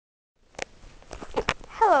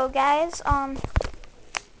Hello guys, I'm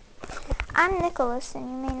Nicholas, and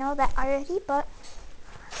you may know that already, but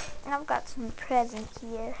I've got some present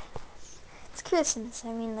here. It's Christmas,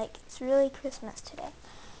 it's really Christmas today.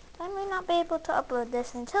 I may not be able to upload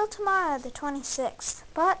this until tomorrow, the 26th,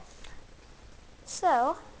 but,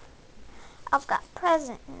 so, I've got a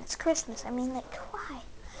present, and it's Christmas, why?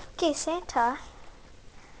 Okay, Santa,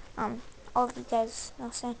 all of you guys know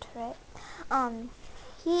Santa, right?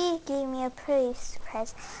 He gave me a pretty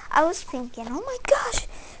surprise. I was thinking, oh my gosh,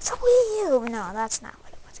 it's a Wii U. No, that's not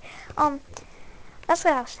what it was. That's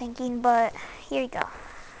what I was thinking, but here you go.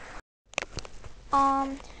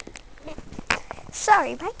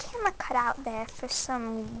 Sorry, my camera cut out there for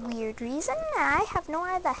some weird reason. I have no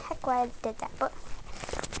idea the heck why I did that, but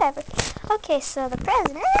whatever. Okay, so the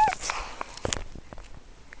present,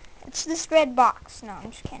 it's this red box. No,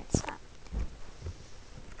 I'm just kidding, it's not.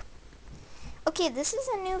 Okay, this is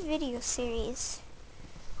a new video series.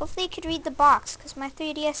 Hopefully you could read the box, because my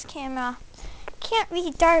 3DS camera can't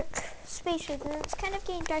read dark spaces, and it's kind of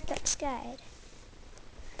getting dark outside.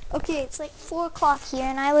 Okay, it's like 4 o'clock here,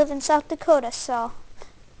 and I live in South Dakota, so...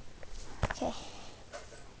 Okay.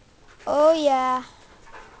 Oh, yeah.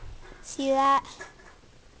 See that?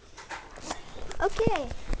 Okay,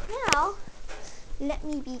 now, let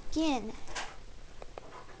me begin.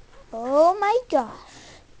 Oh my gosh.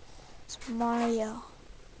 It's Mario.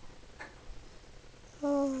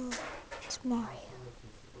 Oh, it's Mario.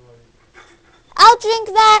 I'll drink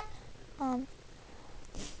that! Okay,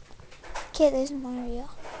 there's Mario.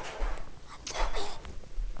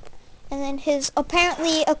 And then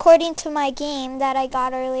apparently, according to my game that I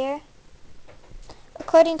got earlier,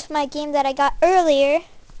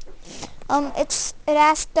 it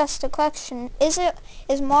asked us the question, is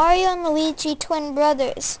Mario and Luigi twin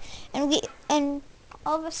brothers? And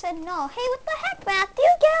all of us said no. Hey, what the heck, Matthew?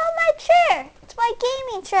 Get out of my chair! It's my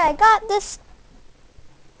gaming chair. I got this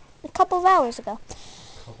a couple of hours ago.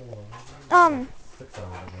 6 hours ago.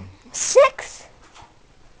 6?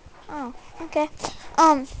 Oh, okay.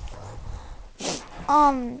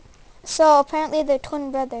 So apparently they're twin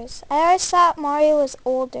brothers. I always thought Mario was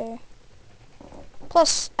older.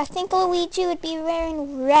 Plus, I think Luigi would be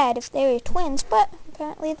wearing red if they were twins, but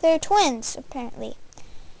apparently they're twins, apparently.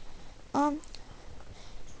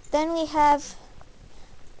 Then we have,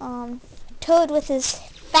 Toad with his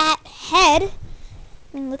fat head.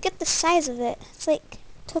 Look at the size of it. It's like,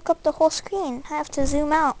 took up the whole screen. I have to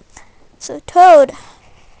zoom out. So Toad.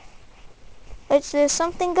 There's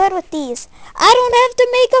something good with these. I don't have to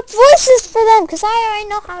make up voices for them, because I already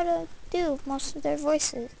know how to do most of their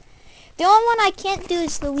voices. The only one I can't do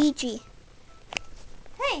is Luigi.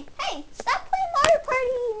 Hey, stop playing Mario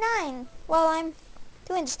Party 9 while I'm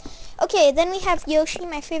doing this. Okay, then we have Yoshi,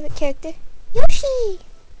 my favorite character. Yoshi!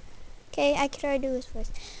 Okay, I could already do his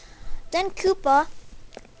voice. Then Koopa.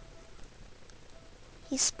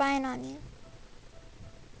 He's spying on you.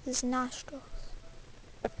 His nostrils.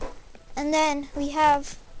 And then we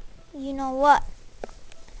have, you know what?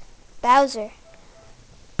 Bowser.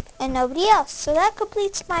 And nobody else. So that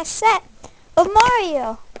completes my set of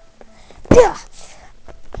Mario. What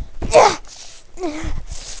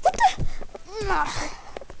the?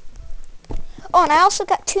 Oh, and I also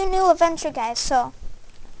got 2 new adventure guys, so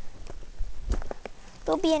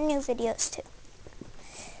they'll be in new videos too.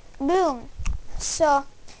 Boom. So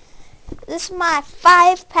this is my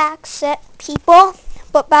 5-pack set, people.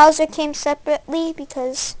 But Bowser came separately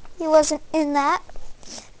because he wasn't in that.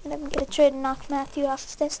 And I'm going to try to knock Matthew off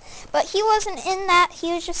of this. But he wasn't in that.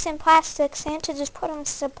 He was just in plastic. Santa just put him in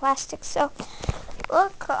plastic. So,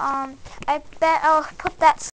 look, I bet I'll put that